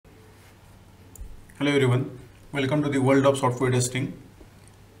Hello everyone, welcome to the world of software testing.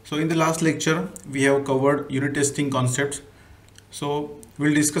 So in the last lecture we have covered unit testing concepts. So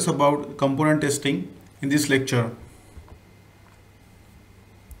we'll discuss about component testing in this lecture.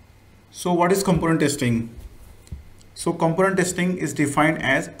 So what is component testing? So component testing is defined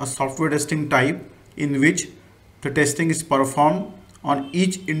as a software testing type in which the testing is performed on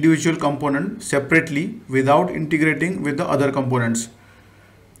each individual component separately without integrating with the other components.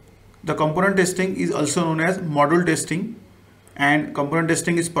 The component testing is also known as module testing, and component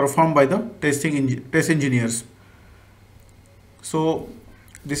testing is performed by the test engineers. So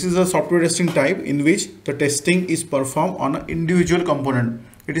this is a software testing type in which the testing is performed on an individual component.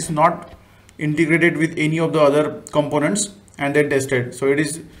 It is not integrated with any of the other components and then tested. So it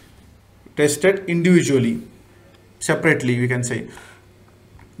is tested individually, separately we can say.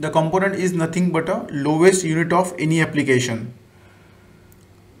 The component is nothing but a lowest unit of any application.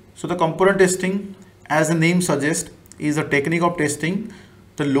 So the component testing, as the name suggests, is a technique of testing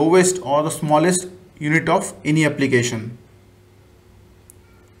the lowest or the smallest unit of any application.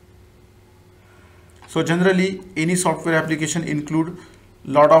 So generally any software application include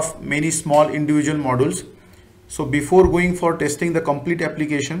many small individual modules. So before going for testing the complete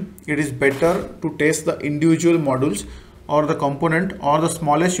application, it is better to test the individual modules or the component or the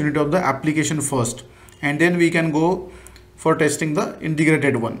smallest unit of the application first, and then we can go for testing the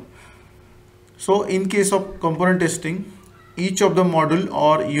integrated one. So in case of component testing, each of the module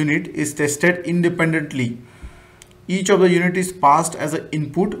or unit is tested independently. Each of the unit is passed as an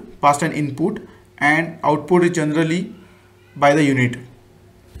input, and output is generally by the unit.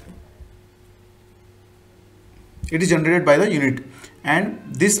 It is generated by the unit, and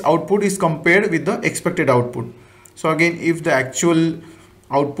this output is compared with the expected output. So again, if the actual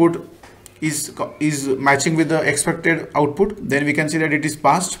output is matching with the expected output, then we can say that it is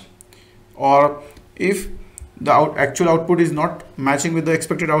passed. Or if the actual output is not matching with the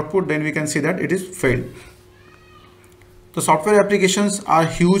expected output, then we can say that it is failed. The software applications are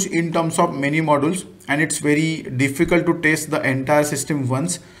huge in terms of many modules, and it's very difficult to test the entire system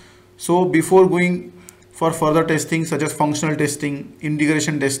once. So before going for further testing such as functional testing,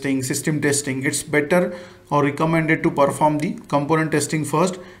 integration testing, system testing, it's better or recommended to perform the component testing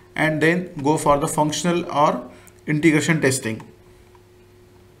first and then go for the functional or integration testing.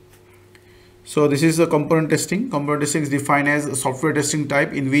 So this is the component testing. Component testing is defined as a software testing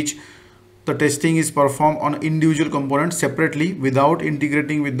type in which the testing is performed on individual components separately without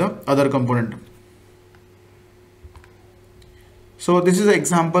integrating with the other component. So this is an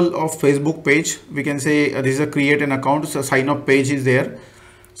example of Facebook page. We can say this is a create an account, so sign up page is there.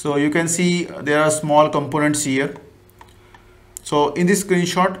 So you can see there are small components here. So in this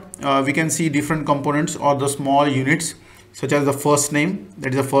screenshot, we can see different components or the small units, such as the first name,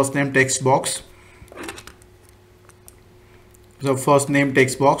 that is the first name text box. The first name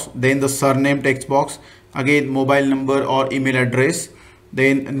text box, then the surname text box, again mobile number or email address,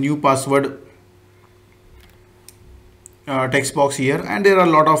 then a new password text box here, and there are a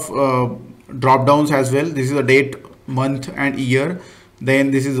lot of drop downs as well. This is a date, month and year.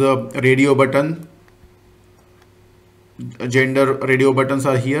 Then this is a radio button, gender radio buttons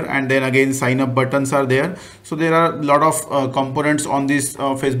are here, and then again sign up buttons are there. So there are a lot of components on this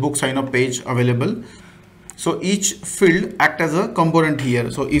Facebook sign up page available. So each field act as a component here.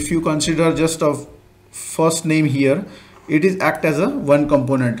 So if you consider just a first name here, it is act as a one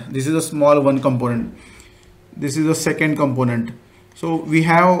component. This is a small one component. This is a second component. So we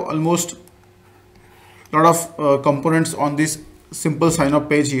have almost a lot of components on this simple sign up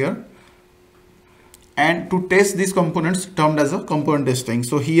page here. And to test these components termed as a component testing.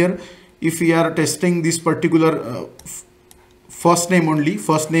 So here, if we are testing this particular first name only,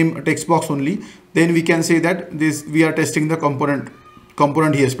 first name text box only, then we can say that this we are testing the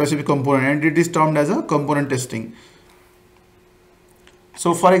component here, specific component, and it is termed as a component testing.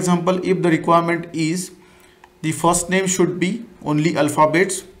 So for example, if the requirement is the first name should be only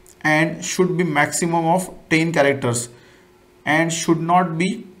alphabets and should be maximum of 10 characters and should not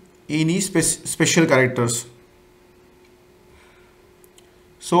be any special characters.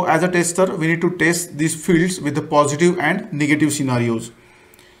 So as a tester, we need to test these fields with the positive and negative scenarios.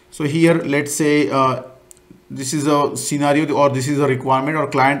 So here, let's say this is a scenario or this is a requirement or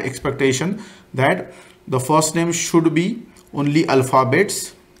client expectation that the first name should be only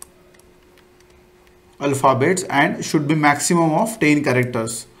alphabets and should be maximum of 10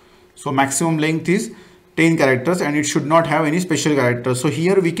 characters. So maximum length is 10 characters and it should not have any special characters. So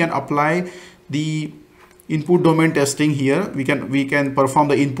here we can apply the input domain testing. Here we can perform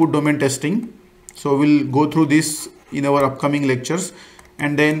the input domain testing. So we'll go through this in our upcoming lectures,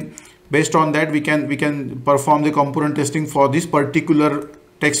 and then Based on that, we can perform the component testing for this particular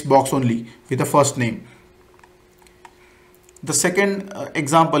text box only with the first name. The second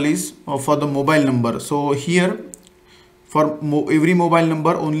example is for the mobile number. So here for every mobile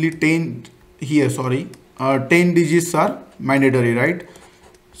number only 10 digits are mandatory, right?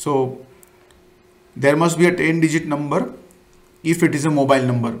 So there must be a 10-digit number if it is a mobile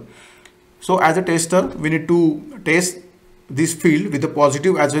number. So as a tester, we need to test this field with the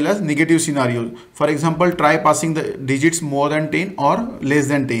positive as well as negative scenario. For example, try passing the digits more than 10 or less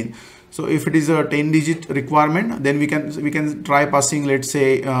than 10. So if it is a 10-digit requirement, then we can try passing, let's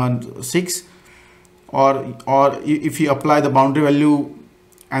say 6, or if you apply the boundary value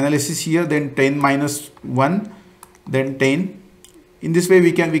analysis here, then 10 minus 1, then 10. In this way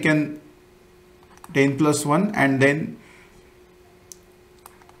we can 10 plus 1, and then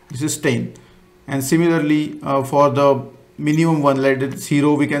this is 10. And similarly for the minimum one, like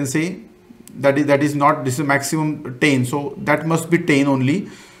 0, we can say that is not, this is maximum 10, so that must be 10 only.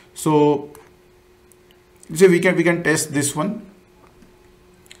 So we can test this one.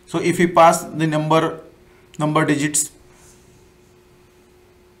 So if we pass the number digits,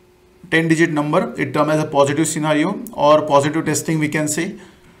 10-digit number, it comes as a positive scenario or positive testing, we can say.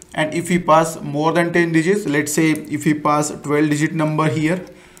 And if we pass more than 10 digits, let's say if we pass 12-digit number here,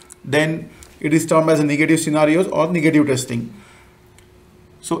 then it is termed as a negative scenarios or negative testing.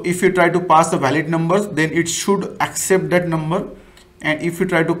 So if you try to pass the valid numbers, then it should accept that number. And if you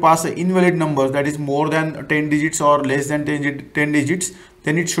try to pass the invalid numbers, that is more than 10 digits or less than 10 digits,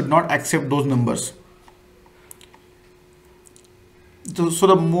 then it should not accept those numbers. So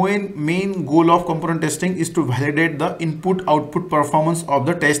the main goal of component testing is to validate the input-output performance of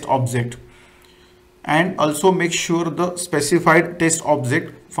the test object, and also make sure the specified test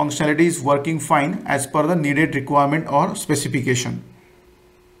object functionality is working fine as per the needed requirement or specification.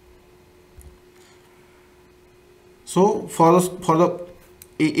 So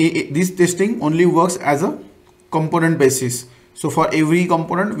this testing only works as a component basis. So for every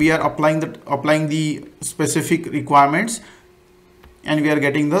component we are applying the specific requirements, and we are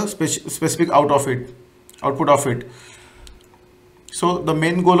getting the specific output of it. So the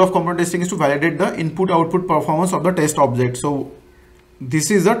main goal of component testing is to validate the input-output performance of the test object. So this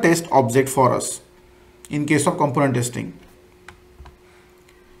is a test object for us in case of component testing.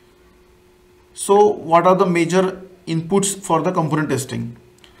 So what are the major inputs for the component testing?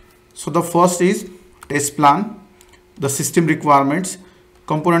 So the first is test plan, the system requirements,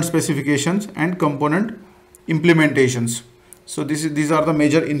 component specifications, and component implementations. So these are the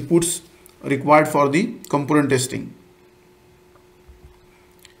major inputs required for the component testing.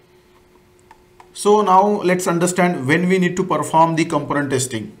 So now let's understand when we need to perform the component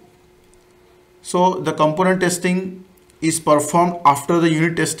testing. So the component testing is performed after the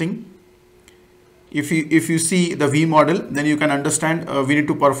unit testing. If you see the V model, then you can understand we need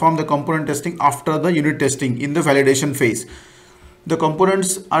to perform the component testing after the unit testing in the validation phase. The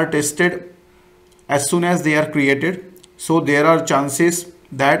components are tested as soon as they are created. So there are chances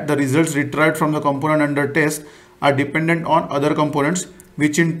that the results retrieved from the component under test are dependent on other components,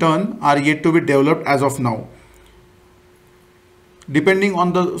 which in turn are yet to be developed as of now. Depending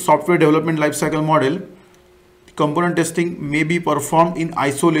on the software development lifecycle model, component testing may be performed in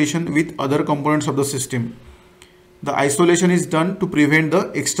isolation with other components of the system. The isolation is done to prevent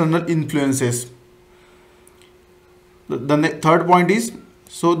the external influences. The third point is,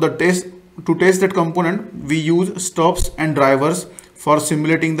 so to test that component, we use stubs and drivers for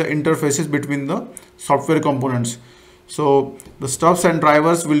simulating the interfaces between the software components. So the stubs and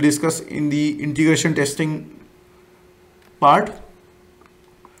drivers we'll discuss in the integration testing part.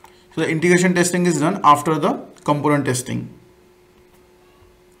 So the integration testing is done after the component testing.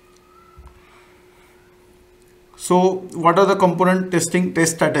 So what are the component testing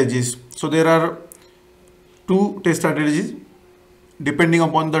test strategies? So there are two test strategies. Depending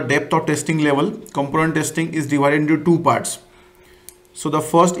upon the depth of testing level, component testing is divided into two parts. So the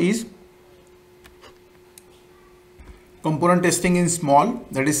first is component testing in small,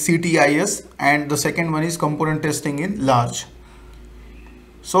 that is CTIS, and the second one is component testing in large.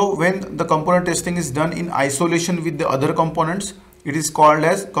 So when the component testing is done in isolation with the other components, it is called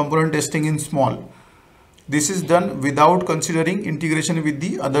as component testing in small. This is done without considering integration with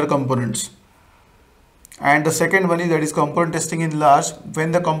the other components. And the second one is, that is component testing in large,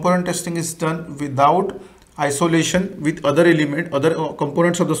 when the component testing is done without isolation with other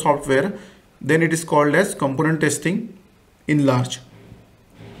components of the software, then it is called as component testing in large.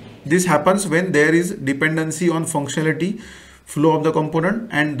 This happens when there is dependency on functionality flow of the component,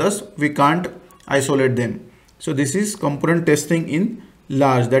 and thus we can't isolate them. So this is component testing in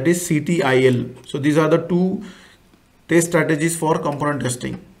large, that is CTIL. So these are the two test strategies for component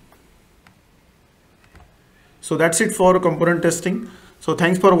testing. So that's it for component testing. So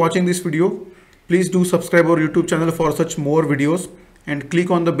thanks for watching this video. Please do subscribe our YouTube channel for such more videos and click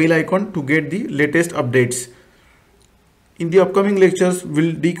on the bell icon to get the latest updates. In the upcoming lectures,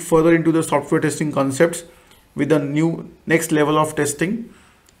 we'll dig further into the software testing concepts with a new next level of testing.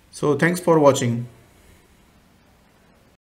 So thanks for watching.